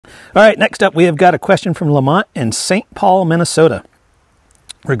All right, next up we have got a question from Lamont in St. Paul, Minnesota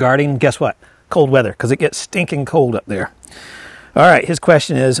regarding, guess what? Cold weather, because it gets stinking cold up there. All right, his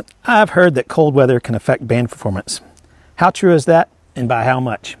question is, I've heard that cold weather can affect band performance. How true is that, and by how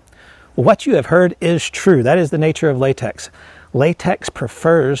much? Well, what you have heard is true. That is the nature of latex. Latex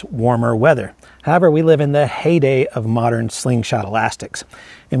prefers warmer weather. However, we live in the heyday of modern slingshot elastics,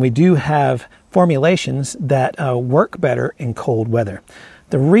 and we do have formulations that work better in cold weather.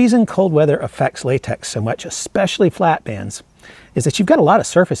 The reason cold weather affects latex so much, especially flat bands, is that you've got a lot of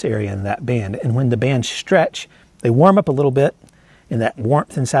surface area in that band, and when the bands stretch, they warm up a little bit, and that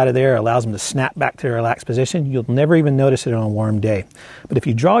warmth inside of there allows them to snap back to their relaxed position. You'll never even notice it on a warm day. But if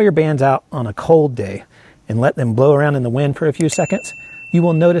you draw your bands out on a cold day and let them blow around in the wind for a few seconds, you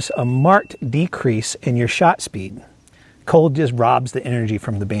will notice a marked decrease in your shot speed. Cold just robs the energy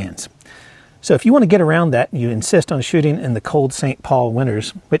from the bands. So if you want to get around that, you insist on shooting in the cold St. Paul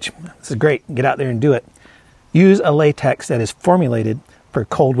winters, which this is great, get out there and do it. Use a latex that is formulated for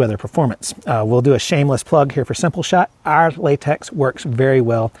cold weather performance. We'll do a shameless plug here for SimpleShot. Our latex works very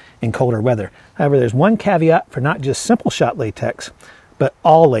well in colder weather. However, there's one caveat for not just SimpleShot latex, but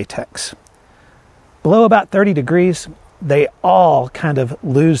all latex. Below about 30 degrees, they all kind of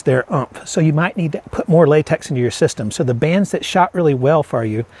lose their oomph. So you might need to put more latex into your system. So the bands that shot really well for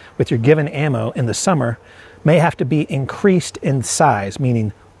you with your given ammo in the summer may have to be increased in size,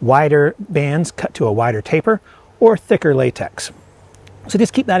 meaning wider bands cut to a wider taper or thicker latex. So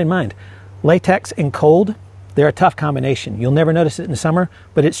just keep that in mind. Latex and cold, they're a tough combination. You'll never notice it in the summer,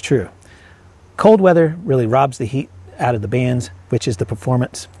 but it's true. Cold weather really robs the heat out of the bands, which is the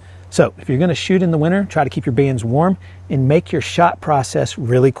performance. So if you're going to shoot in the winter, try to keep your bands warm and make your shot process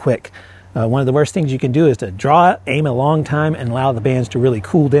really quick. One of the worst things you can do is to draw, aim a long time, and allow the bands to really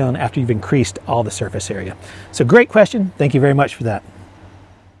cool down after you've increased all the surface area. So great question. Thank you very much for that.